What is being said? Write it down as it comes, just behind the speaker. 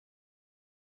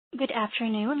Good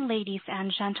afternoon, ladies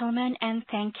and gentlemen, and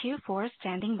thank you for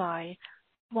standing by.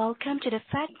 Welcome to the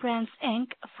FAT Brands Inc.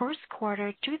 First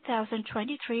Quarter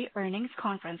 2023 Earnings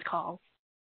Conference Call.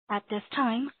 At this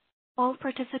time, all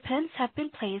participants have been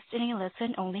placed in a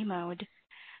listen-only mode.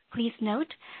 Please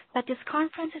note that this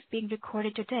conference is being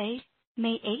recorded today,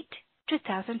 May 8,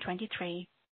 2023.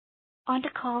 On the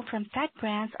call from FAT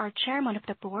Brands are Chairman of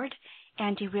the Board,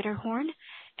 Andy Wiederhorn,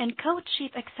 and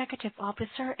Co-Chief Executive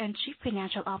Officer and Chief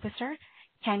Financial Officer,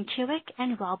 Ken Kuick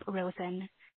and Rob Rosen.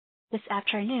 This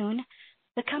afternoon,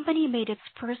 the company made its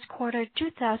first quarter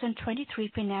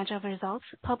 2023 financial results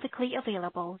publicly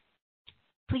available.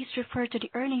 Please refer to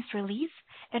the earnings release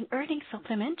and earnings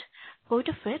supplement, both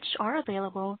of which are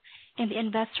available in the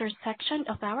investors section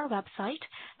of our website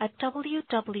at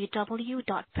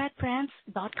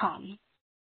www.fatbrands.com.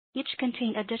 Each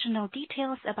contain additional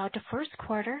details about the first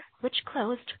quarter, which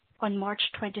closed on March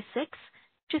 26,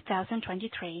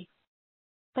 2023.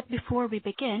 But before we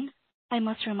begin, I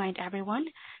must remind everyone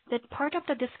that part of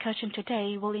the discussion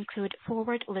today will include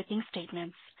forward-looking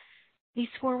statements. These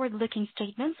forward-looking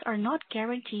statements are not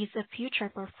guarantees of future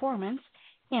performance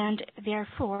and,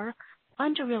 therefore,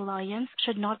 undue reliance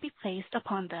should not be placed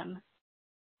upon them.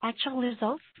 Actual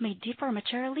results may differ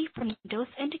materially from those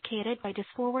indicated by these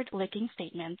forward-looking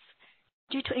statements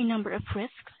due to a number of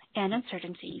risks and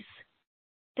uncertainties.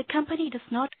 The company does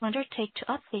not undertake to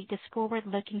update these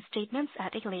forward-looking statements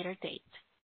at a later date.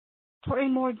 For a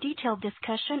more detailed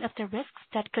discussion of the risks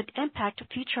that could impact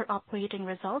future operating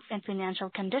results and financial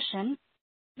condition,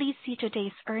 please see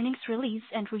today's earnings release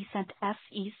and recent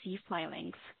SEC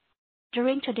filings.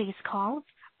 During today's call,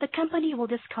 the company will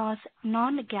discuss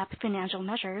non-GAAP financial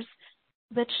measures,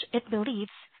 which it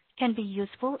believes can be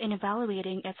useful in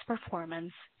evaluating its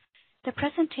performance. The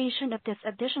presentation of this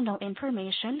additional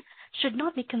information should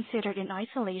not be considered in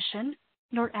isolation,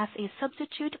 nor as a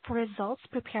substitute for results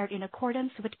prepared in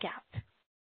accordance with GAAP.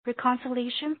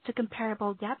 Reconciliations to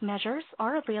comparable GAAP measures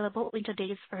are available in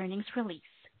today's earnings release.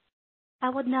 I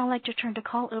would now like to turn the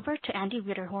call over to Andy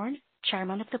Wiederhorn,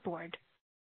 Chairman of the Board.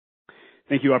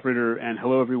 Thank you, operator, and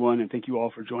hello, everyone, and thank you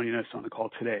all for joining us on the call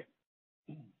today.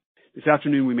 This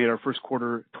afternoon, we made our first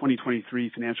quarter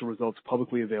 2023 financial results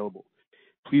publicly available.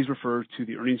 Please refer to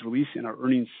the earnings release and our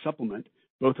earnings supplement,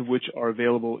 both of which are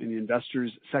available in the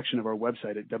investors section of our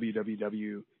website at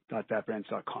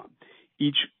www.fatbrands.com.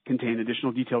 Each contain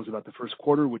additional details about the first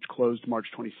quarter, which closed March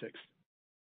 26th.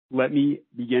 Let me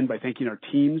begin by thanking our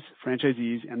teams,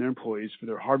 franchisees, and their employees for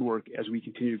their hard work as we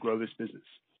continue to grow this business.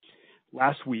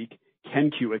 Last week,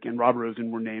 Ken Kuick and Rob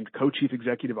Rosen were named Co-Chief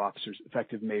Executive Officers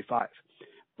effective May 5.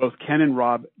 Both Ken and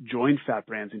Rob joined FAT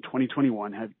Brands in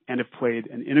 2021 and have played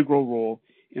an integral role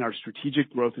in our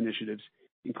strategic growth initiatives,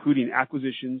 including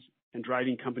acquisitions and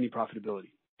driving company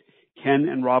profitability. Ken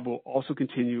and Rob will also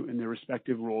continue in their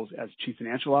respective roles as Chief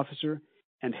Financial Officer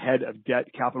and Head of Debt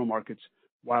Capital Markets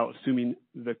while assuming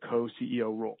the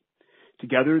co-CEO role.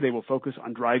 Together, they will focus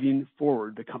on driving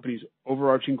forward the company's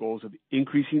overarching goals of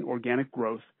increasing organic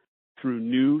growth through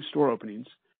new store openings,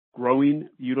 growing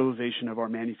the utilization of our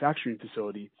manufacturing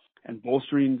facility, and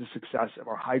bolstering the success of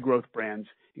our high-growth brands,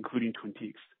 including Twin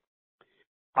Peaks.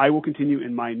 I will continue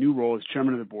in my new role as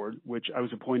Chairman of the Board, which I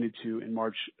was appointed to in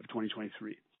March of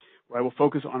 2023, where I will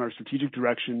focus on our strategic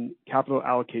direction, capital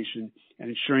allocation, and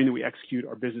ensuring that we execute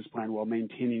our business plan while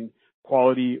maintaining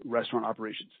quality restaurant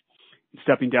operations.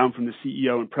 Stepping down from the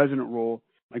CEO and President role,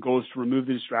 my goal is to remove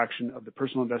the distraction of the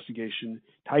personal investigation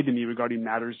tied to me regarding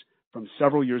matters from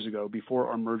several years ago before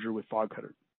our merger with Fog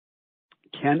Cutter.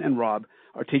 Ken and Rob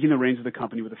are taking the reins of the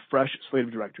company with a fresh slate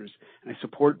of directors, and I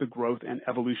support the growth and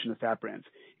evolution of FAT Brands,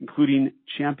 including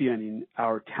championing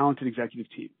our talented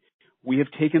executive team. We have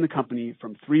taken the company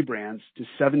from 3 brands to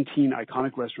 17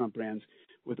 iconic restaurant brands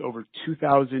with over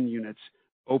 2,000 units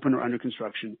open or under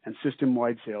construction and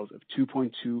system-wide sales of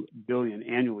 $2.2 billion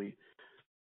annually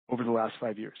over the last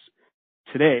 5 years.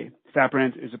 Today, FAT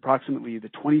Brands is approximately the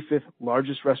 25th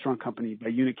largest restaurant company by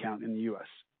unit count in the U.S.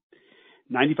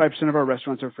 95% of our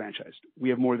restaurants are franchised. We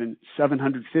have more than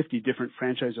 750 different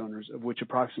franchise owners, of which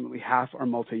approximately half are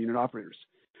multi-unit operators.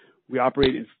 We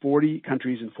operate in 40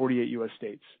 countries and 48 U.S.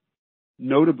 states.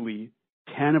 Notably,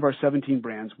 10 of our 17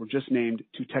 brands were just named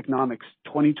to Technomic's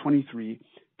 2023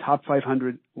 Top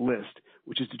 500 list,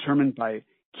 which is determined by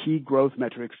key growth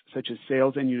metrics such as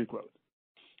sales and unit growth.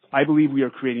 I believe we are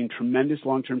creating tremendous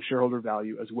long-term shareholder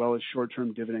value as well as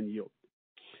short-term dividend yield.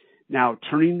 Now,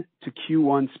 turning to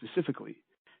Q1 specifically,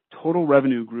 total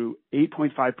revenue grew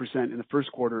 8.5% in the first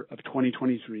quarter of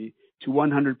 2023 to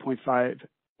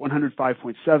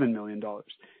 $105.7 million,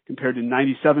 compared to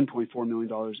 $97.4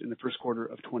 million in the first quarter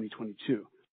of 2022.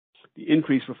 The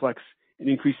increase reflects an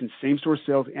increase in same-store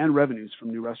sales and revenues from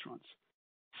new restaurants.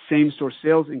 Same-store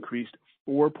sales increased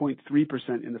 4.3%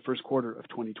 in the first quarter of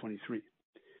 2023.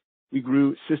 We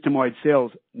grew system-wide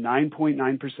sales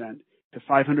 9.9% to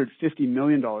 $550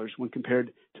 million when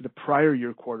compared to the prior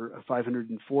year quarter of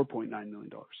 $504.9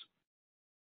 million.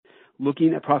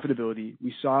 Looking at profitability,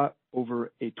 we saw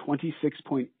over a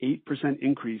 26.8%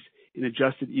 increase in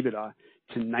adjusted EBITDA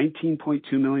to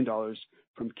 $19.2 million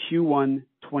from Q1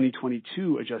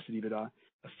 2022 adjusted EBITDA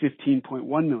of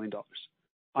 $15.1 million.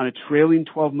 On a trailing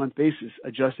 12-month basis,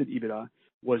 adjusted EBITDA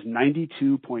was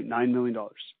 $92.9 million.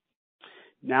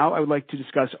 Now I would like to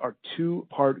discuss our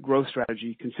two-part growth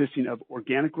strategy consisting of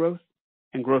organic growth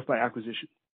and growth by acquisition.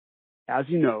 As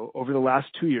you know, over the last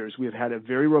 2 years, we have had a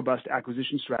very robust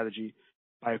acquisition strategy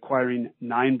by acquiring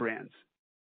 9 brands.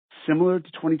 Similar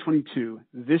to 2022,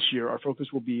 this year our focus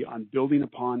will be on building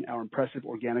upon our impressive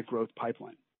organic growth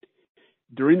pipeline.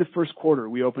 During the first quarter,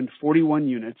 we opened 41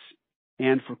 units,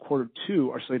 and for quarter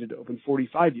 2 are slated to open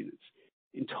 45 units.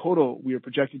 In total, we are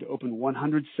projected to open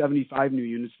 175 new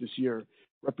units this year,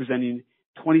 representing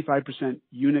 25%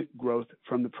 unit growth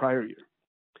from the prior year.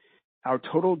 Our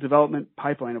total development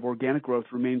pipeline of organic growth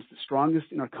remains the strongest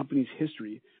in our company's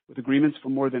history, with agreements for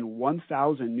more than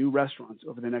 1,000 new restaurants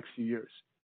over the next few years.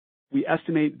 We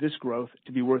estimate this growth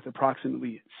to be worth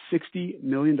approximately $60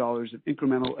 million of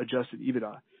incremental adjusted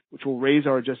EBITDA, which will raise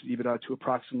our adjusted EBITDA to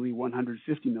approximately $150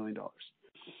 million.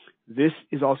 This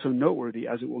is also noteworthy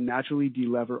as it will naturally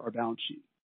delever our balance sheet.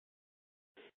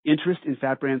 Interest in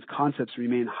FAT Brands concepts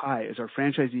remain high as our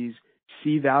franchisees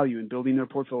see value in building their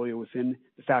portfolio within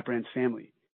the FAT Brands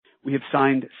family. We have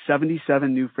signed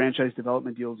 77 new franchise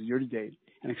development deals year to date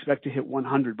and expect to hit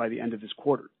 100 by the end of this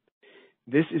quarter.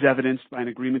 This is evidenced by an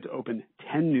agreement to open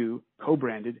 10 new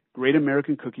co-branded Great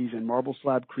American Cookies and Marble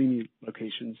Slab Creamery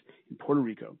locations in Puerto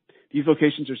Rico. These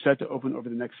locations are set to open over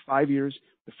the next 5 years,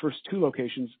 the first 2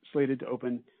 locations slated to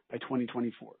open by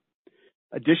 2024.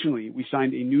 Additionally, we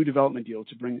signed a new development deal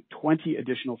to bring 20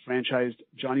 additional franchised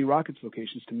Johnny Rockets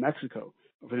locations to Mexico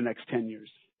over the next 10 years.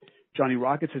 Johnny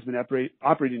Rockets has been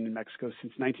operating in Mexico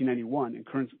since 1991 and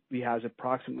currently has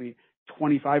approximately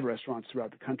 25 restaurants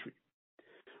throughout the country.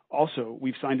 Also,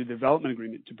 we've signed a development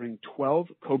agreement to bring 12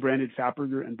 co-branded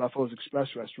Fatburger and Buffalo's Express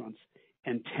restaurants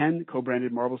and 10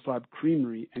 co-branded Marble Slab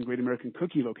Creamery and Great American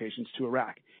Cookie locations to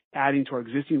Iraq, adding to our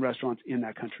existing restaurants in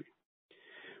that country.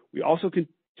 We also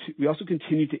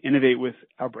continue to innovate with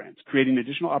our brands, creating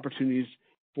additional opportunities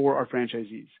for our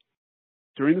franchisees.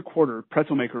 During the quarter,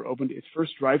 Pretzelmaker opened its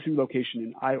first drive-thru location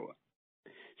in Iowa.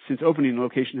 Since opening, the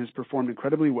location has performed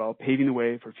incredibly well, paving the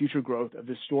way for future growth of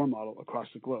this store model across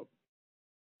the globe.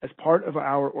 As part of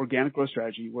our organic growth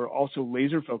strategy, we're also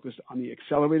laser focused on the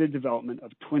accelerated development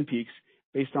of Twin Peaks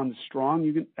based on the strong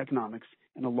unit economics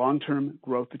and the long-term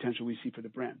growth potential we see for the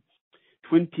brand.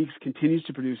 Twin Peaks continues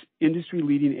to produce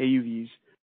industry-leading AUVs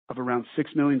of around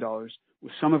 $6 million,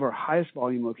 with some of our highest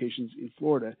volume locations in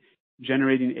Florida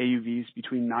generating AUVs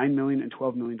between $9 million and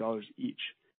 $12 million each.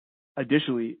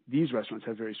 Additionally, these restaurants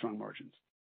have very strong margins.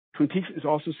 Twin Peaks is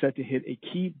also set to hit a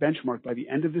key benchmark by the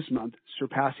end of this month,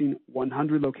 surpassing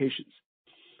 100 locations.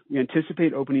 We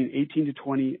anticipate opening 18 to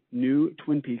 20 new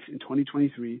Twin Peaks in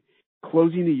 2023,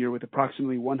 closing the year with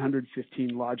approximately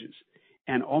 115 lodges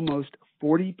and almost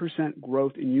 40%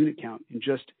 growth in unit count in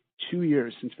just 2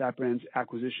 years since FAT Brands'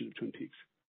 acquisition of Twin Peaks.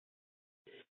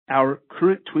 Our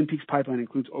current Twin Peaks pipeline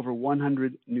includes over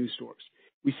 100 new stores.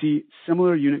 We see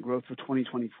similar unit growth for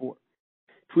 2024.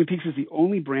 Twin Peaks is the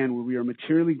only brand where we are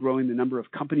materially growing the number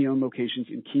of company-owned locations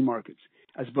in key markets,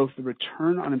 as both the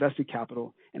return on invested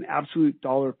capital and absolute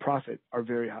dollar profit are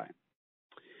very high.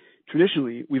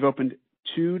 Traditionally, we've opened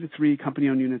 2 to 3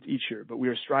 company-owned units each year, but we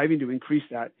are striving to increase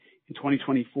that in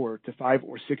 2024 to 5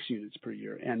 or 6 units per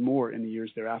year and more in the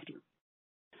years thereafter.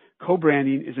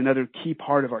 Co-branding is another key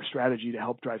part of our strategy to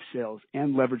help drive sales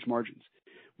and leverage margins.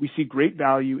 We see great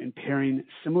value in pairing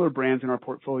similar brands in our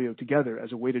portfolio together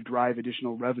as a way to drive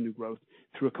additional revenue growth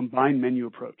through a combined menu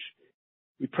approach.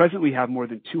 We presently have more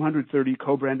than 230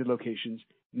 co-branded locations,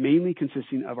 mainly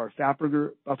consisting of our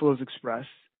Fatburger, Buffalo's Express,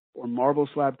 or Marble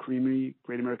Slab Creamery,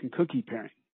 Great American Cookie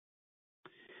pairing.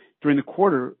 During the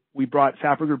quarter, we brought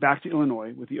Fatburger back to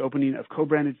Illinois with the opening of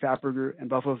co-branded Fatburger and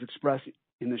Buffalo's Express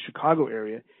in the Chicago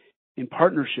area in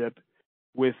partnership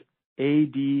with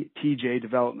ADTJ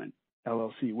Development,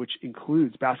 LLC, which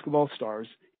includes basketball stars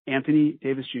Anthony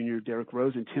Davis Jr., Derrick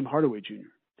Rose, and Tim Hardaway Jr.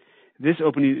 This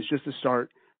opening is just the start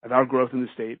of our growth in the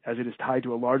state, as it is tied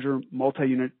to a larger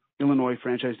multi-unit Illinois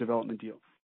franchise development deal.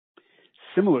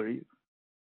 Similarly,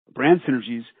 brand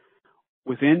synergies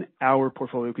within our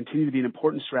portfolio continue to be an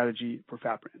important strategy for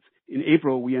FAT Brands. In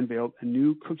April, we unveiled a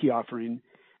new cookie offering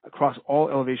across all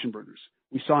Elevation Burgers.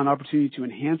 We saw an opportunity to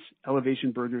enhance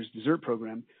Elevation Burgers' dessert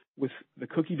program with the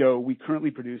cookie dough we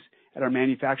currently produce at our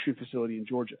manufacturing facility in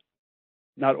Georgia.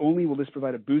 Not only will this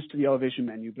provide a boost to the Elevation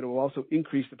menu, but it will also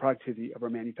increase the productivity of our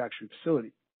manufacturing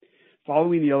facility.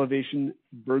 Following the Elevation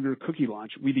Burger cookie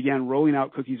launch, we began rolling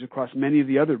out cookies across many of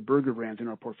the other burger brands in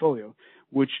our portfolio,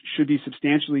 which should be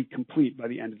substantially complete by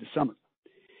the end of the summer.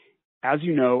 As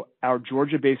you know, our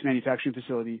Georgia-based manufacturing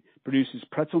facility produces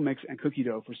pretzel mix and cookie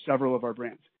dough for several of our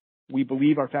brands. We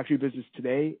believe our factory business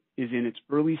today is in its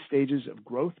early stages of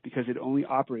growth because it only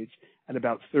operates at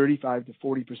about 35 to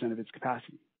 40% of its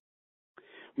capacity.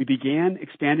 We began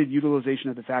expanded utilization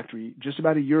of the factory just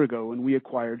about a year ago when we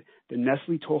acquired the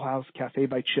Nestle Toll House Cafe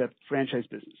by Chip franchise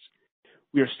business.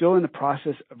 We are still in the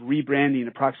process of rebranding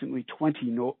approximately 20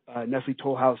 Nestle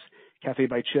Toll House Cafe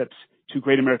by Chips to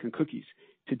Great American Cookies.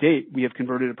 To date, we have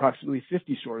converted approximately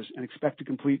 50 stores and expect to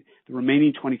complete the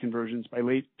remaining 20 conversions by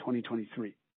late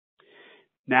 2023.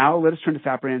 Now, let us turn to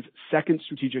FAT Brands' second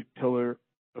strategic pillar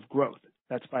of growth.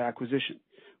 That's by acquisition.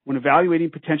 When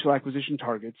evaluating potential acquisition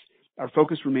targets, our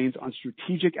focus remains on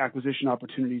strategic acquisition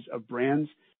opportunities of brands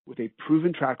with a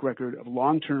proven track record of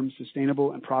long-term,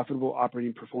 sustainable, and profitable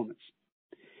operating performance.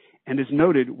 And as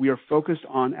noted, we are focused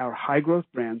on our high-growth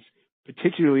brands,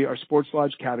 particularly our sports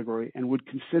lodge category, and would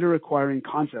consider acquiring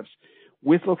concepts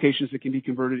with locations that can be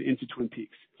converted into Twin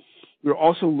Peaks. We're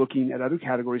also looking at other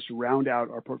categories to round out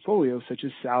our portfolio, such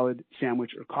as salad,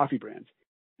 sandwich, or coffee brands.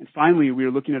 And finally, we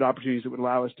are looking at opportunities that would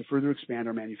allow us to further expand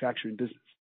our manufacturing business.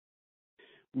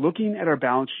 Looking at our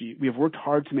balance sheet, we have worked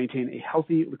hard to maintain a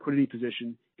healthy liquidity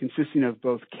position consisting of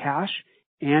both cash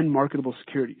and marketable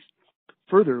securities.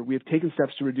 Further, we have taken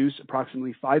steps to reduce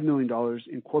approximately $5 million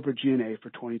in corporate G&A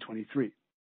for 2023.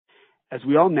 As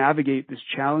we all navigate this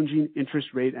challenging interest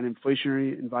rate and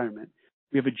inflationary environment,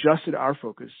 we have adjusted our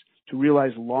focus to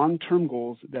realize long-term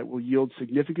goals that will yield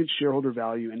significant shareholder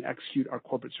value and execute our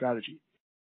corporate strategy,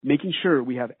 making sure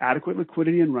we have adequate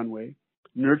liquidity and runway,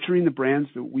 nurturing the brands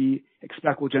that we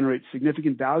expect will generate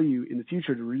significant value in the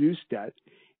future to reduce debt,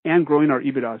 and growing our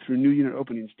EBITDA through new unit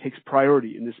openings takes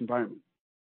priority in this environment.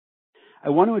 I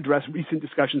want to address recent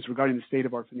discussions regarding the state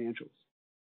of our financials.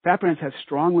 FAT Brands has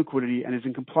strong liquidity and is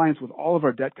in compliance with all of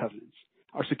our debt covenants.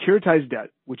 Our securitized debt,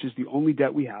 which is the only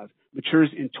debt we have, matures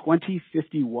in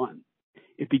 2051.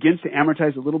 It begins to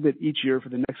amortize a little bit each year for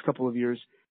the next couple of years,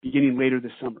 beginning later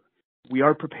this summer. We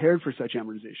are prepared for such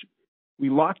amortization. We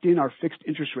locked in our fixed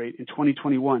interest rate in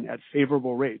 2021 at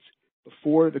favorable rates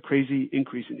before the crazy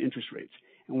increase in interest rates.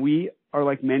 And we are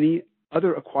like many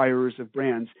other acquirers of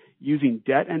brands using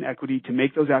debt and equity to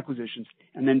make those acquisitions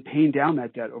and then paying down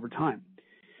that debt over time.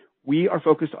 We are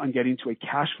focused on getting to a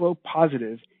cash flow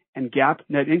positive and GAAP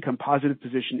net income positive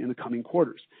position in the coming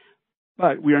quarters.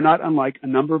 But we are not unlike a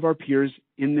number of our peers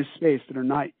in this space that are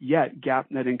not yet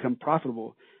GAAP net income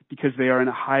profitable because they are in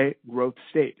a high growth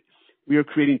state. We are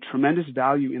creating tremendous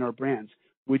value in our brands,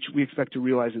 which we expect to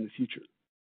realize in the future.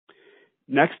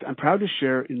 Next, I'm proud to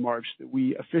share in March that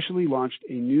we officially launched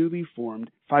a newly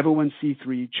formed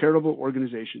 501c3 charitable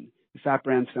organization, the FAT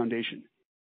Brands Foundation.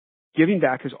 Giving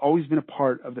back has always been a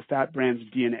part of the FAT Brands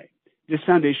DNA. This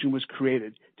foundation was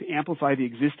created to amplify the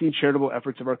existing charitable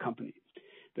efforts of our company.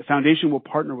 The foundation will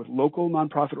partner with local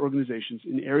nonprofit organizations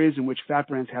in areas in which FAT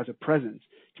Brands has a presence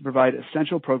to provide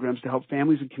essential programs to help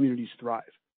families and communities thrive.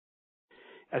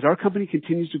 As our company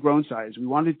continues to grow in size, we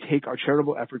wanted to take our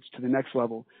charitable efforts to the next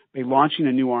level by launching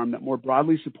a new arm that more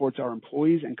broadly supports our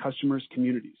employees and customers'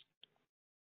 communities.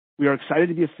 We are excited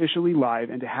to be officially live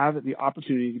and to have the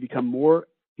opportunity to become more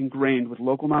ingrained with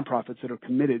local nonprofits that are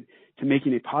committed to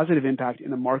making a positive impact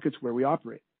in the markets where we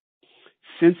operate.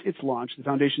 Since its launch, the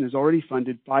foundation has already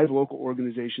funded 5 local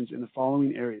organizations in the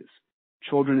following areas: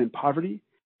 children in poverty,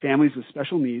 families with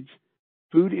special needs,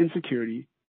 food insecurity,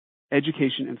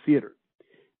 education, and theater.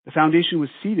 The foundation was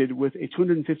seeded with a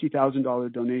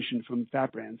 $250,000 donation from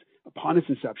FAT Brands upon its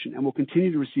inception and will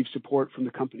continue to receive support from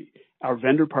the company, our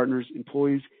vendor partners,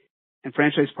 employees, and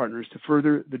franchise partners to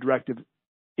further the directive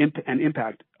and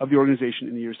impact of the organization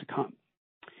in the years to come.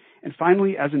 And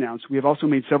finally, as announced, we have also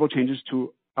made several changes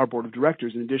to our board of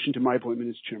directors in addition to my appointment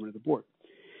as chairman of the board.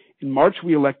 In March,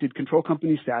 we elected control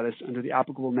company status under the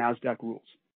applicable NASDAQ rules.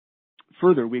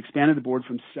 Further, we expanded the board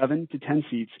from 7 to 10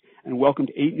 seats and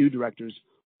welcomed 8 new directors,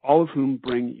 all of whom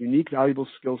bring unique, valuable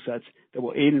skill sets that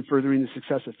will aid in furthering the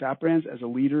success of FAT Brands as a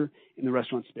leader in the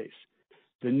restaurant space.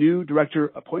 The new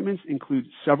director appointments include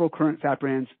several current FAT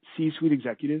Brands C-suite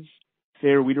executives: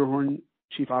 Thayer Wiederhorn,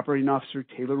 Chief Operating Officer;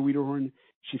 Taylor Wiederhorn,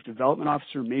 Chief Development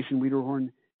Officer; Mason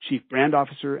Wiederhorn, Chief Brand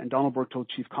Officer; and Donald Berchtold,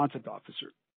 Chief Concept Officer.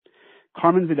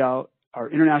 Carmen Vidal, our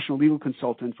international legal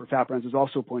consultant for FAT Brands, is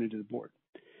also appointed to the board.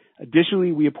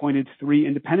 Additionally, we appointed 3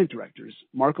 independent directors,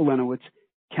 Mark Olenowitz,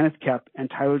 Kenneth Koepp, and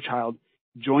Tyler Child,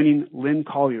 joining Lynn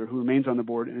Collier, who remains on the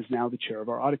board and is now the chair of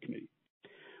our audit committee.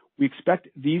 We expect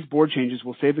these board changes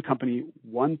will save the company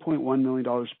 $1.1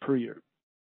 million per year.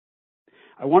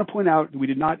 I want to point out that we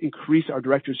did not increase our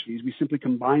directors' fees. We simply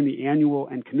combined the annual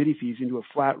and committee fees into a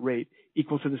flat rate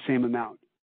equal to the same amount.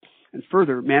 And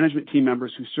further, management team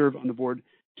members who serve on the board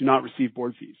do not receive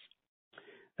board fees.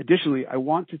 Additionally, I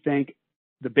want to thank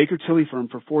the Baker Tilly firm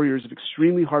for 4 years of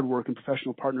extremely hard work and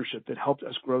professional partnership that helped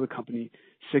us grow the company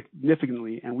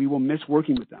significantly, and we will miss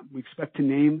working with them. We expect to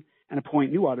name and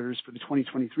appoint new auditors for the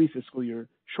 2023 fiscal year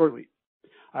shortly.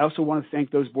 I also want to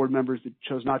thank those board members that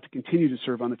chose not to continue to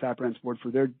serve on the FAT Brands board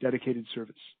for their dedicated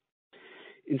service.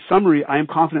 In summary, I am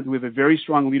confident that we have a very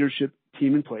strong leadership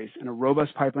team in place and a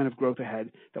robust pipeline of growth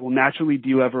ahead that will naturally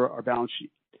delever our balance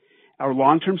sheet. Our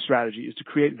long-term strategy is to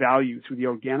create value through the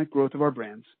organic growth of our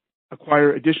brands,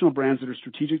 acquire additional brands that are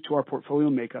strategic to our portfolio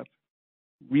makeup,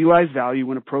 realize value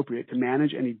when appropriate to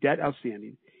manage any debt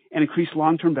outstanding, and increase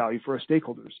long-term value for our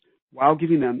stakeholders while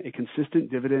giving them a consistent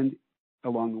dividend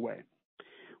along the way.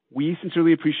 We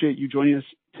sincerely appreciate you joining us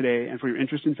today and for your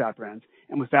interest in FAT Brands.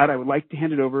 And with that, I would like to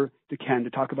hand it over to Ken to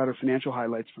talk about our financial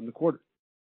highlights from the quarter.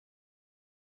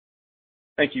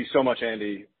 Thank you so much,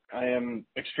 Andy. I am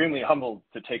extremely humbled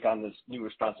to take on this new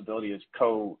responsibility as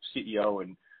co-CEO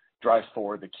and drive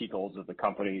forward the key goals of the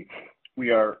company. We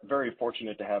are very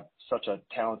fortunate to have such a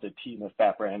talented team of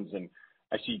FAT Brands, and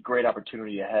I see great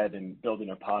opportunity ahead in building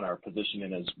upon our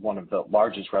position as one of the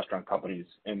largest restaurant companies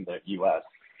in the U.S.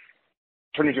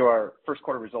 Turning to our first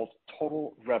quarter results,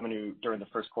 total revenue during the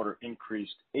first quarter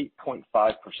increased 8.5%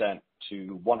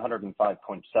 to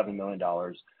 $105.7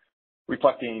 million,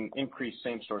 reflecting increased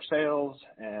same-store sales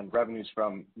and revenues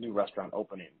from new restaurant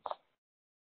openings.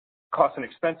 Costs and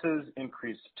expenses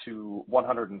increased to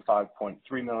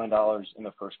 $105.3 million in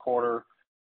the first quarter,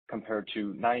 compared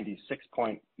to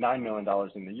 $96.9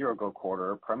 million in the year-ago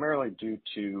quarter, primarily due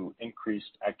to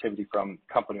increased activity from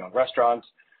company-owned restaurants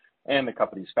and the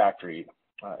company's factory,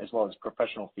 as well as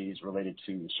professional fees related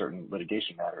to certain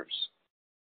litigation matters.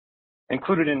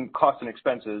 Included in costs and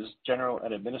expenses, general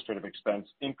and administrative expense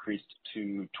increased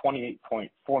to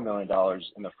 $28.4 million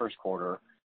in the first quarter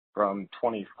from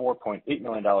 $24.8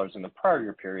 million in the prior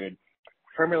year period,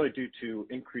 primarily due to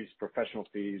increased professional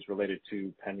fees related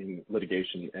to pending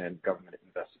litigation and government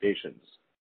investigations.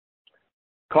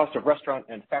 Cost of restaurant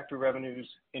and factory revenues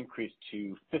increased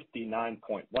to $59.1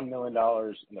 million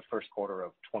in the first quarter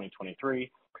of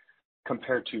 2023,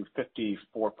 compared to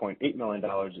 $54.8 million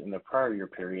in the prior year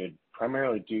period,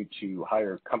 primarily due to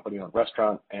higher company-owned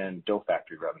restaurant and dough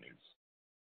factory revenues.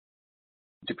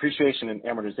 Depreciation and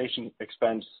amortization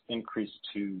expense increased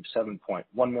to $7.1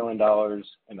 million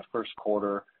in the first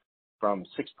quarter from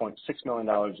 $6.6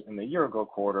 million in the year-ago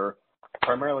quarter,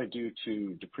 primarily due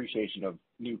to depreciation of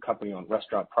new company-owned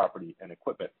restaurant property and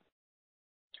equipment.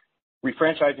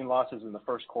 Refranchising losses in the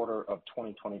first quarter of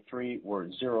 2023 were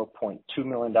 $0.2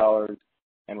 million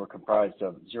and were comprised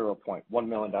of $0.1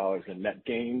 million in net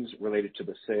gains related to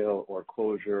the sale or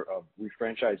closure of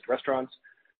refranchised restaurants,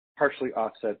 partially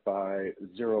offset by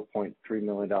 $0.3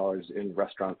 million in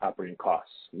restaurant operating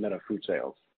costs, net of food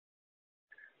sales.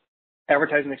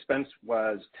 Advertising expense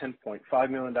was $10.5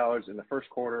 million in the first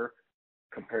quarter,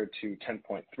 compared to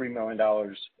 $10.3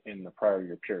 million in the prior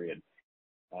year period.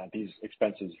 These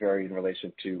expenses vary in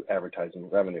relation to advertising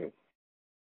revenue.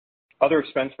 Other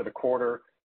expense for the quarter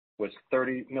was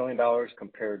 $30 million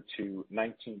compared to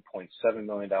 $19.7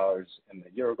 million in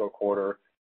the year-ago quarter,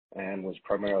 and was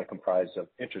primarily comprised of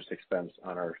interest expense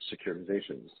on our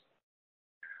securitizations.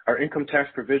 Our income tax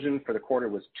provision for the quarter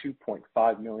was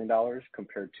 $2.5 million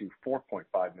compared to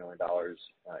 $4.5 million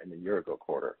in the year-ago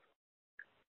quarter.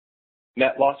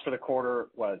 Net loss for the quarter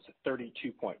was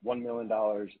 $32.1 million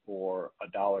or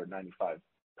 $1.95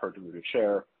 per diluted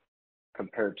share,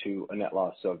 compared to a net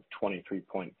loss of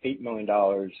 $23.8 million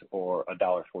or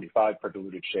 $1.45 per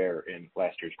diluted share in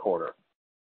last year's quarter.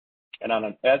 And on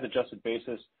an as-adjusted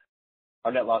basis,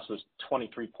 our net loss was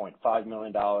 $23.5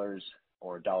 million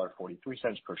or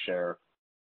 $1.43 per share,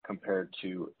 compared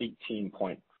to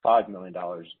 $18.5 million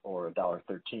or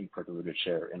 $1.13 per diluted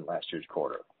share in last year's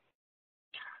quarter.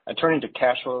 And turning to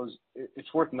cash flows,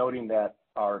 it's worth noting that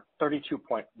our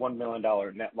 $32.1 million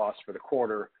net loss for the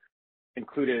quarter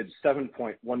included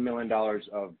 $7.1 million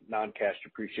of non-cash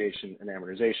depreciation and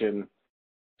amortization,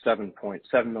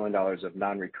 $7.7 million of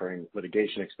non-recurring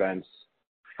litigation expense,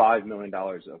 $5 million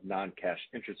of non-cash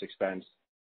interest expense,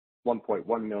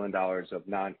 $1.1 million of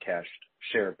non-cash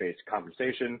share-based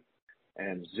compensation,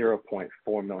 and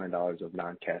 $0.4 million of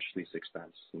non-cash lease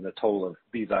expense. And the total of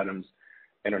these items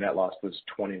and our net loss was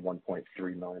 $21.3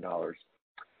 million.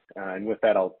 And with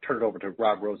that, I'll turn it over to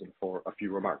Rob Rosen for a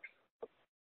few remarks.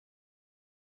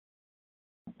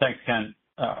 Thanks, Ken.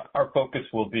 Our focus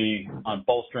will be on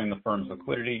bolstering the firm's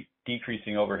liquidity,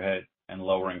 decreasing overhead, and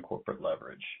lowering corporate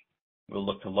leverage. We'll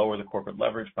look to lower the corporate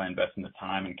leverage by investing the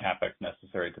time and capex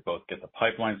necessary to both get the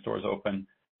pipeline stores open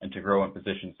and to grow and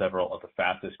position several of the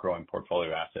fastest growing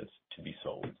portfolio assets to be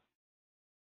sold.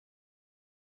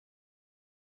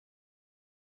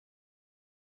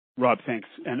 Rob, thanks.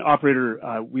 And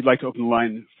operator, we'd like to open the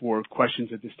line for questions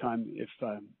at this time, if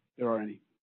there are any.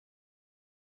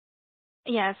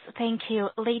 Yes, thank you.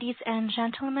 Ladies and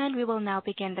gentlemen, we will now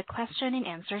begin the question and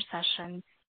answer session.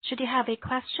 Should you have a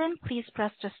question, please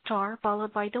press the star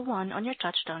followed by the 1 on your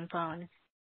touchtone phone.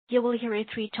 You will hear a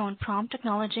 3-tone prompt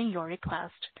acknowledging your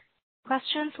request.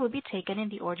 Questions will be taken in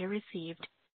the order received.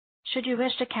 Should you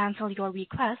wish to cancel your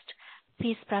request,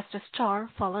 please press the star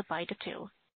followed by the 2.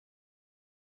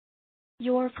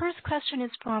 Your first question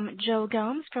is from Joe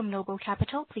Gomes from Noble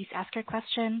Capital. Please ask your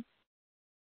question.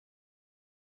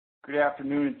 Good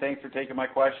afternoon, and thanks for taking my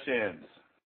questions.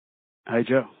 Hi,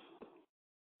 Joe.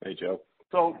 Hey, Joe.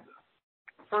 So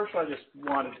first, I just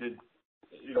wanted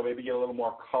to, maybe get a little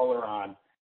more color on,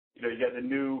 you got the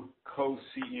new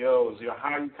co-CEOs, how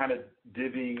are you kind of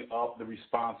divvying up the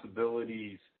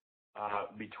responsibilities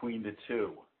between the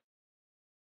two?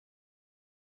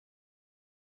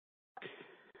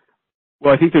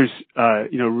 Well, I think there's,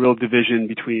 real division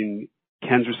between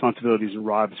Ken's responsibilities and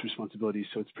Rob's responsibilities,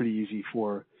 so it's pretty easy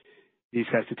for these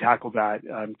guys to tackle that.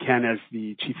 Ken, as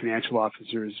the Chief Financial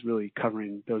Officer, is really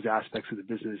covering those aspects of the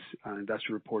business,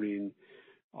 investor reporting,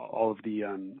 all of the,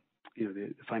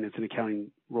 the finance and accounting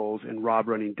roles, and Rob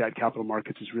running debt capital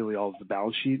markets is really all of the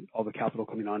balance sheet, all the capital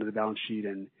coming onto the balance sheet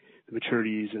and the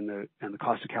maturities and the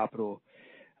cost of capital,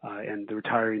 and the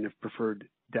retiring of preferred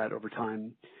debt over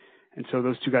time. And so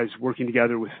those two guys working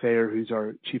together with Thayer, who's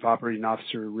our Chief Operating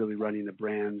Officer, really running the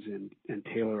brands, and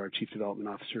Taylor, our Chief Development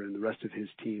Officer, and the rest of his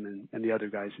team and the other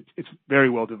guys. It's very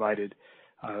well divided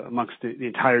amongst the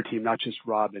entire team, not just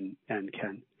Rob and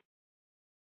Ken.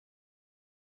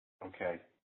 Okay,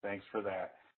 thanks for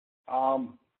that.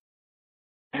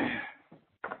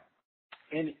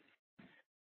 And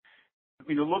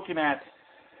looking at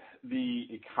the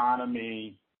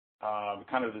economy,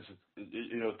 kind of this,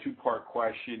 two-part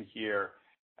question here.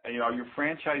 Are your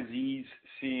franchisees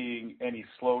seeing any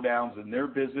slowdowns in their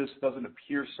business? Doesn't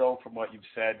appear so from what you've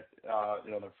said,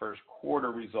 the first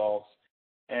quarter results.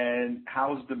 And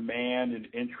how's demand and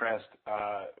interest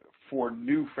for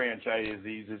new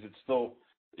franchisees? Is it still,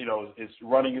 it's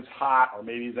running as hot, or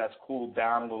maybe that's cooled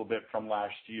down a little bit from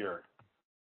last year?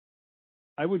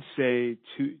 I would say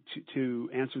to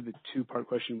answer the two-part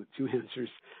question with two answers,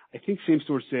 I think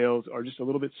same-store sales are just a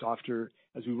little bit softer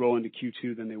as we roll into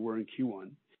Q2 than they were in Q1.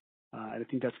 I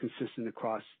think that's consistent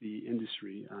across the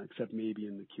industry, except maybe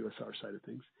in the QSR side of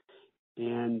things.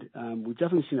 And we've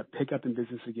definitely seen a pickup in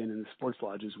business again in the sports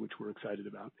lodges, which we're excited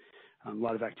about. A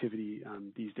lot of activity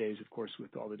these days, of course,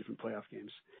 with all the different playoff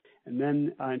games. And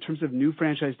then in terms of new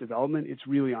franchise development, it's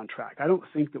really on track. I don't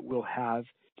think that we'll have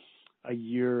a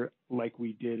year like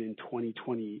we did in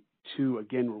 2022,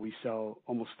 again, where we sell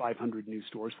almost 500 new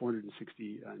stores,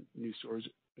 460 new stores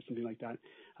or something like that.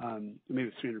 Maybe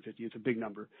it's 350. It's a big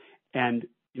number. And,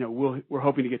 we're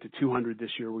hoping to get to 200 this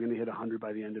year. We're going to hit 100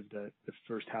 by the end of the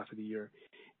first half of the year.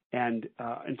 And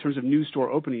in terms of new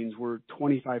store openings, we're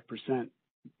 25%,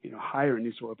 higher in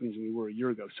new store openings than we were a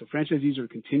year ago. So franchisees are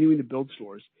continuing to build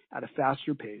stores at a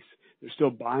faster pace. They're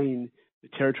still buying the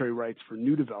territory rights for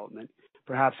new development,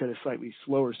 perhaps at a slightly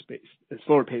slower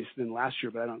pace than last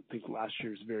year, but I don't think last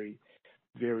year's a very,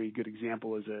 very good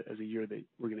example as a year that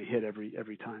we're going to hit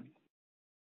every time.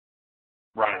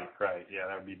 Right. Yeah,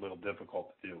 that would be a little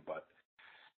difficult to do, but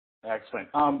excellent.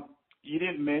 You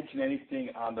didn't mention anything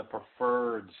on the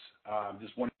preferreds.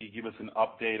 Just wanted you to give us an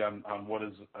update on what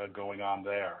is going on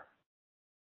there.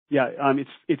 Yeah,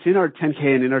 it's in our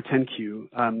 10K and in our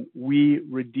 10Q. We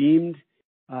redeemed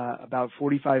about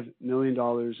 $45 million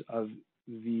of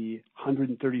the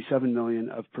 $137 million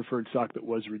of preferred stock that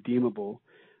was redeemable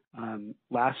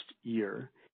last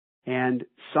year, and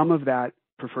some of that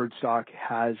preferred stock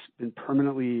has been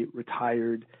permanently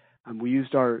retired. We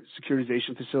used our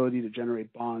securitization facility to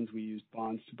generate bonds. We used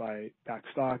bonds to buy back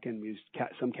stock, and we used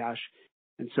some cash.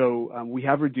 And so we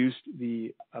have reduced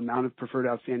the amount of preferred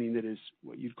outstanding that is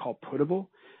what you'd call puttable.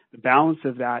 The balance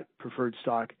of that preferred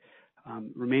stock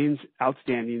remains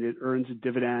outstanding. It earns a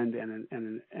dividend and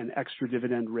an extra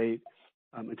dividend rate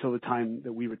until the time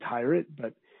that we retire it.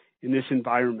 But in this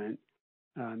environment,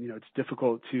 It's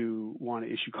difficult to want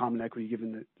to issue common equity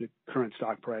given the current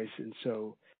stock price, and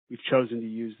so we've chosen to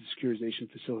use the securitization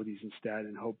facilities instead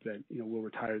and hope that, we'll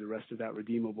retire the rest of that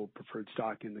redeemable preferred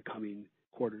stock in the coming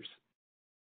quarters.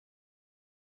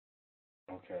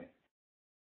 Okay.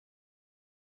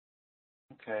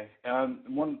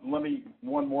 One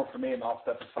more for me, and I'll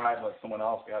step aside and let someone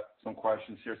else get some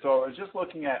questions here. So I was just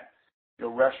looking at your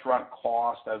restaurant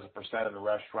cost as a percent of the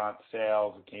restaurant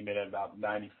sales. It came in at about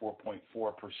 94.4%.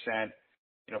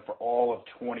 For all of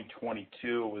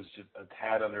 2022, it was just a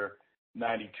tad under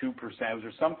 92%. Was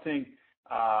there something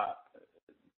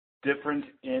different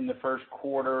in the first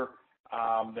quarter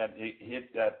that it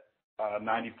hit that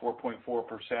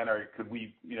 94.4%, or could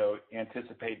we,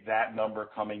 anticipate that number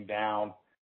coming down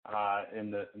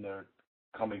in the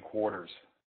coming quarters?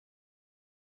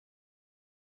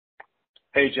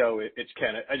 Hey, Joe, it's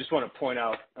Ken. I just want to point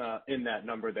out in that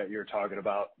number that you're talking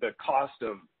about, the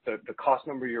cost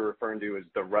number you're referring to is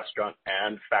the restaurant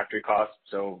and factory costs.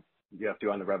 So you have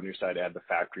to, on the revenue side, add the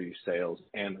factory sales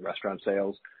and the restaurant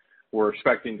sales. We're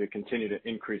expecting to continue to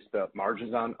increase the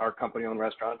margins on our company-owned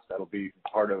restaurants. That'll be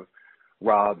part of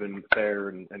Rob and Thayer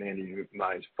and Andy and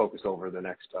my focus over the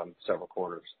next several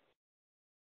quarters.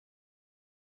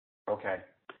 Okay,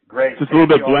 great. So it's a little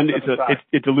bit blended.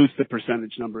 It dilutes the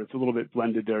percentage number. It's a little bit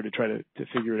blended there to try to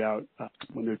figure it out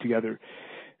when they're together.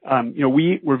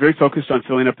 We're very focused on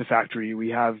filling up the factory. We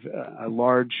have a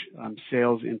large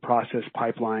sales in process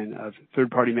pipeline of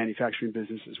third-party manufacturing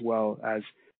business, as well as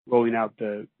rolling out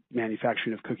the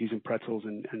manufacturing of cookies and pretzels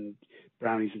and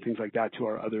brownies and things like that to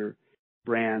our other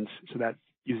brands. So that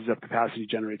uses up capacity,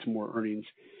 generates more earnings.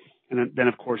 And then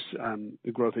of course,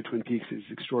 the growth at Twin Peaks is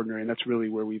extraordinary, and that's really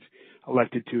where we've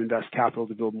elected to invest capital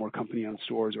to build more company-owned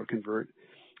stores or convert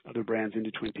other brands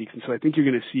into Twin Peaks. And so I think you're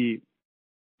going to see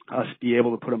us be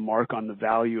able to put a mark on the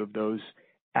value of those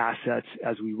assets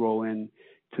as we roll in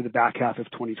to the back half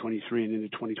of 2023 and into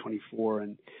 2024,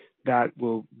 and that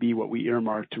will be what we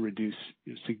earmark to reduce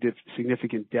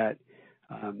significant debt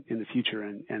in the future,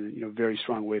 and very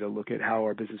strong way to look at how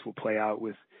our business will play out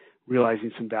with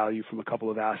realizing some value from a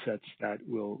couple of assets that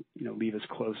will, leave us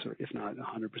closer, if not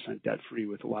 100% debt free,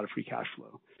 with a lot of free cash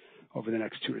flow over the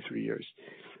next 2 or 3 years.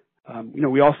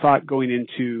 We all thought going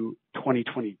into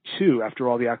 2022, after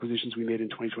all the acquisitions we made in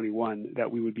 2021, that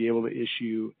we would be able to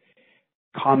issue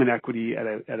common equity at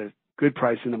a good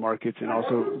price in the markets and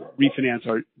also refinance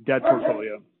our debt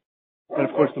portfolio. But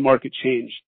of course, the market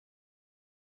changed.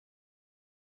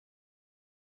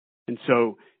 And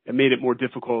so it made it more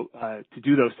difficult to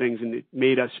do those things, and it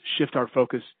made us shift our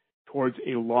focus towards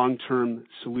a long-term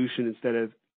solution instead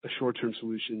of a short-term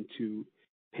solution to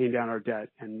paying down our debt.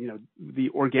 And, the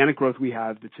organic growth we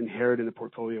have that's inherent in the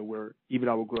portfolio, where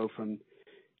EBITDA will grow from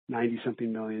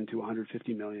 90-something million to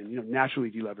 150 million,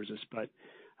 naturally delevers us. But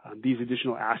these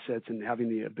additional assets and having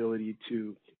the ability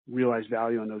to realize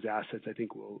value on those assets, I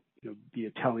think will, be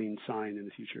a telling sign in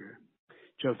the future.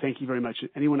 Joe, thank you very much.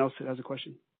 Anyone else that has a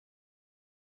question?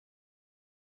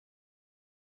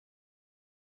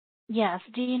 Yes,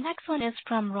 the next one is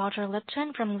from Roger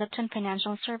Lipton from Lipton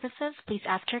Financial Services. Please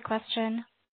ask your question.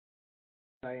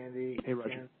 Hi, Andy. Hey,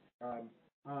 Roger.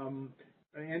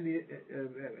 Andy,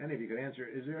 any of you could answer.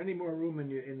 Is there any more room in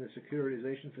the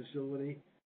securitization facility?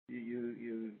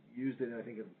 You used it, I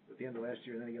think, at the end of last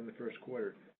year and then again in the first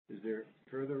quarter. Is there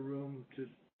further room to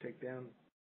take down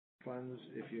funds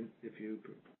if you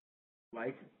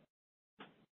like?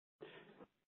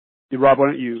 Yeah, Rob, why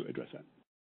don't you address that?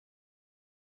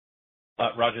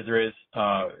 Roger, there is,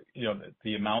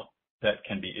 the amount that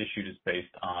can be issued is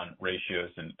based on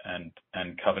ratios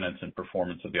and covenants and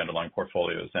performance of the underlying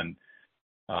portfolios. And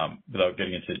without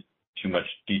getting into too much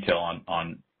detail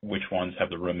on which ones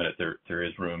have the room in it, there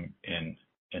is room in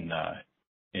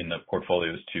the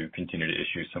portfolios to continue to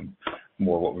issue some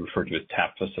more what we refer to as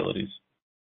TAP facilities.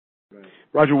 Right.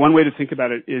 Roger, one way to think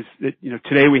about it is that,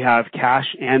 today we have cash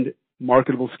and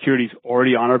marketable securities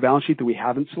already on our balance sheet that we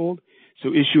haven't sold. So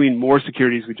issuing more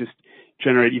securities would just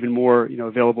generate even more,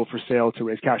 available for sale to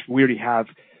raise cash. We already have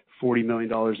 $40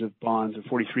 million of bonds or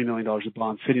 $43 million of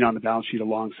bonds sitting on the balance sheet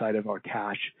alongside of our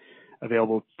cash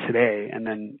available today. And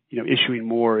then, issuing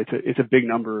more, it's a big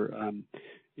number,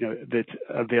 that's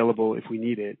available if we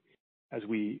need it, as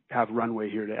we have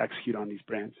runway here to execute on these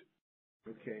brands.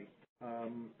 Okay.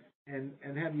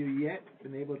 And have you yet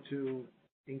been able to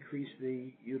increase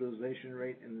the utilization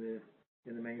rate in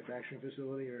the manufacturing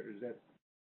facility, or is that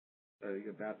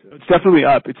about to? It's definitely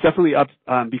up. It's definitely up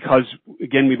because,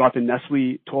 again, we bought the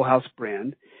Nestle Toll House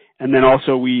brand, and then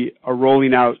also we are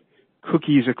rolling out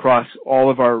cookies across all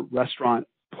of our restaurant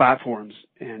platforms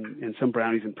and some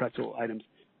brownies and pretzel items.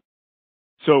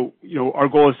 So, our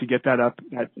goal is to get that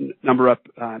number up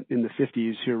in the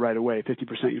 50s here right away,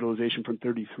 50% utilization from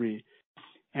 33.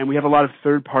 And we have a lot of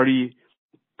third-party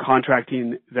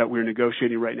contracting that we're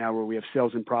negotiating right now where we have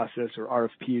sales in process or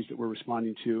RFPs that we're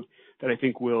responding to that I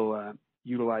think will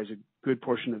utilize a good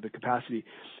portion of the capacity.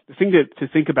 The thing to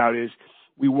think about is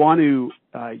we want to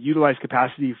utilize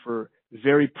capacity for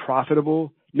very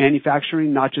profitable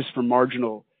manufacturing, not just for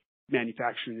marginal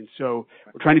manufacturing. And so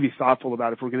we're trying to be thoughtful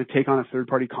about if we're going to take on a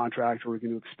third-party contract or we're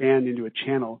going to expand into a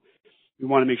channel, we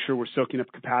want to make sure we're soaking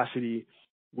up capacity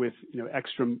with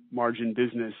extra margin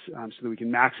business so that we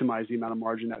can maximize the amount of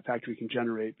margin that factory can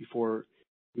generate before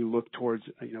we look towards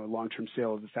a long-term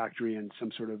sale of the factory and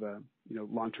some sort of a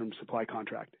long-term supply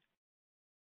contract.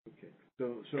 Okay.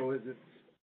 So is it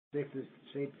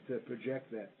safe to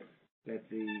project that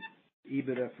the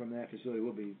EBITDA from that facility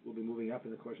will be moving up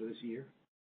in the course of this year?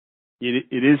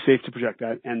 It is safe to project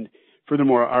that, and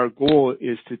furthermore, our goal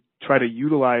is to try to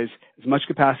utilize as much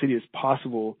capacity as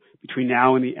possible between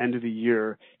now and the end of the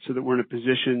year so that we're in a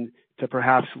position to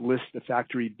perhaps list the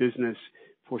factory business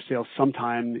for sale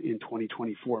sometime in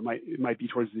 2024. It might be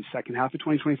towards the second half of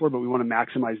 2024, but we want to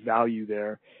maximize value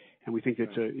there, and we think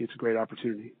it's a great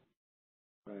opportunity.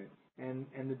 Right. And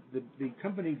the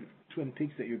company Twin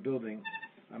Peaks that you're building,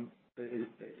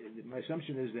 my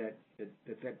assumption is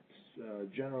that's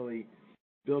generally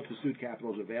built to suit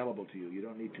capital is available to you. You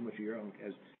don't need too much of your own,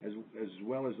 as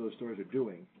well as those stores are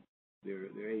doing. Their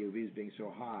AUVs being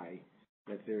so high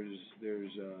that there's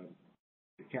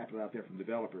capital out there from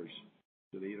developers,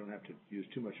 so that you don't have to use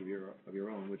too much of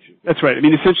your own. That's right. I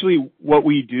mean, essentially, what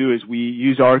we do is we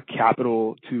use our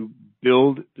capital to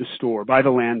build the store, buy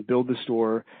the land, build the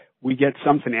store. We get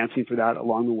some financing for that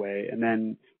along the way, and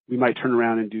then we might turn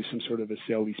around and do some sort of a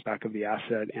sale leaseback of the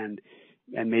asset and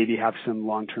maybe have some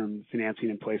long-term financing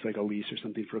in place, like a lease or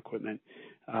something for equipment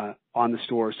on the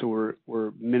store. So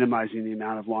we're minimizing the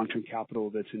amount of long-term capital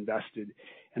that's invested,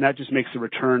 and that just makes the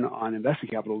return on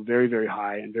invested capital very, very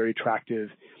high and very attractive.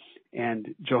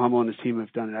 And Joe Hummel and his team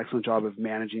have done an excellent job of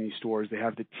managing these stores. They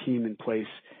have the team in place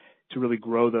to really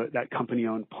grow that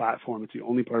company-owned platform. It's the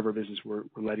only part of our business we're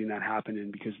letting that happen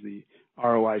in because the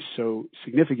ROI is so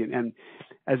significant. And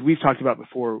as we've talked about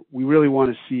before, we really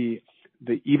want to see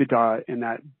the EBITDA in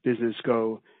that business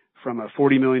go from a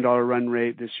 $40 million run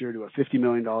rate this year to a $50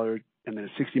 million and then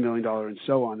a $60 million and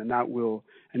so on. And that will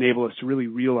enable us to really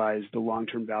realize the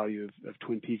long-term value of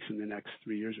Twin Peaks in the next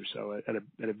 3 years or so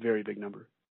at a very big number.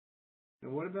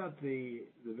 And what about the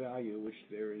value, which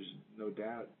there is no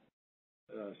doubt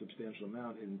a substantial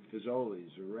amount in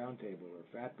Fazoli's or Round Table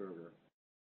or Fatburger?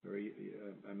 Or,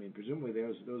 I mean, presumably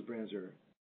those brands are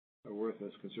worth a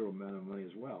considerable amount of money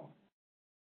as well.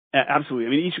 Absolutely. I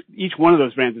mean, each one of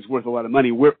those brands is worth a lot of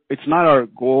money. It's not our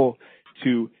goal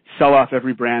to sell off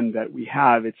every brand that we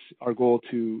have. It's our goal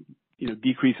to,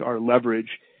 decrease our leverage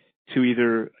to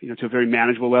either, to a very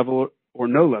manageable level or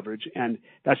no leverage. And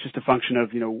that's just a function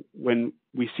of, when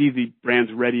we see the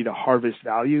brands ready to harvest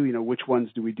value, which ones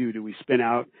do we do? Do we spin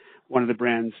out one of the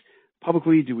brands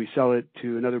publicly? Do we sell it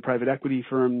to another private equity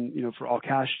firm, for all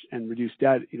cash and reduce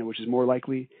debt, which is more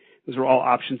likely? Those are all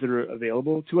options that are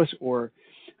available to us, or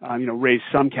raise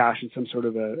some cash in some sort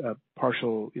of a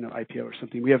partial, IPO or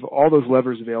something. We have all those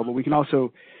levers available. We can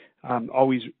also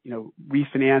always,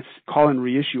 refinance, call and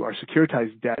reissue our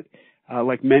securitized debt,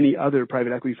 like many other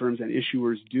private equity firms and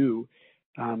issuers do.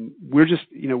 We're just,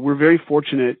 we're very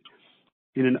fortunate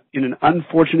in an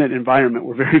unfortunate environment.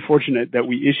 We're very fortunate that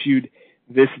we issued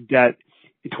this debt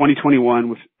in 2021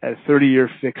 with a 30-year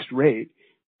fixed rate.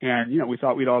 And, we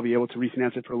thought we'd all be able to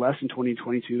refinance it for less in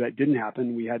 2022. That didn't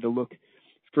happen. We had to look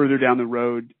further down the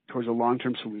road towards a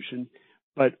long-term solution.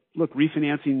 But look,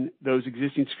 refinancing those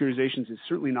existing securitizations is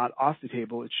certainly not off the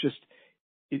table. It's just,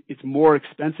 it's more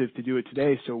expensive to do it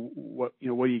today. So what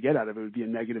do you get out of it? It would be a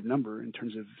negative number in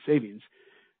terms of savings.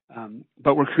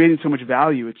 But we're creating so much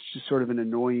value. It's just sort of an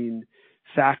annoying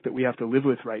fact that we have to live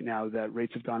with right now, that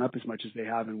rates have gone up as much as they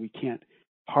have, and we can't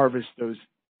harvest those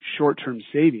short-term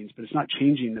savings, but it's not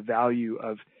changing the value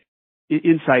of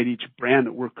inside each brand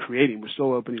that we're creating. We're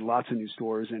still opening lots of new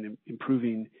stores and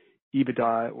improving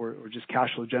EBITDA or just cash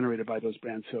flow generated by those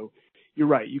brands. So you're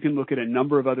right. You can look at a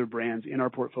number of other brands in our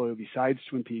portfolio besides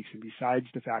Twin Peaks and besides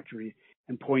the factory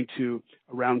and point to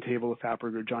a Round Table, a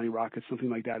Fatburger, Johnny Rockets, something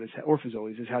like that, or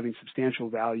Fazoli's, as having substantial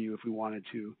value if we wanted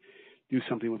to do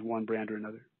something with one brand or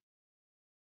another.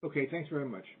 Okay, thanks very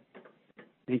much.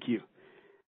 Thank you.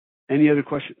 Any other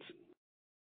questions?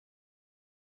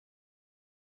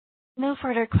 No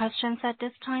further questions at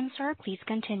this time, sir. Please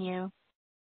continue.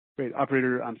 Great.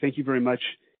 Operator, thank you very much.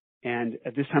 And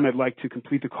at this time, I'd like to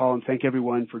complete the call and thank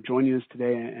everyone for joining us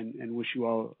today and wish you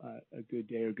all a good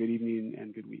day or good evening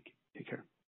and good week. Take care.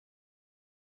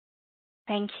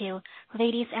 Thank you.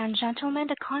 Ladies and gentlemen,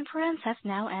 the conference has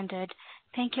now ended.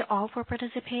 Thank you all for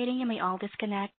participating. You may all disconnect.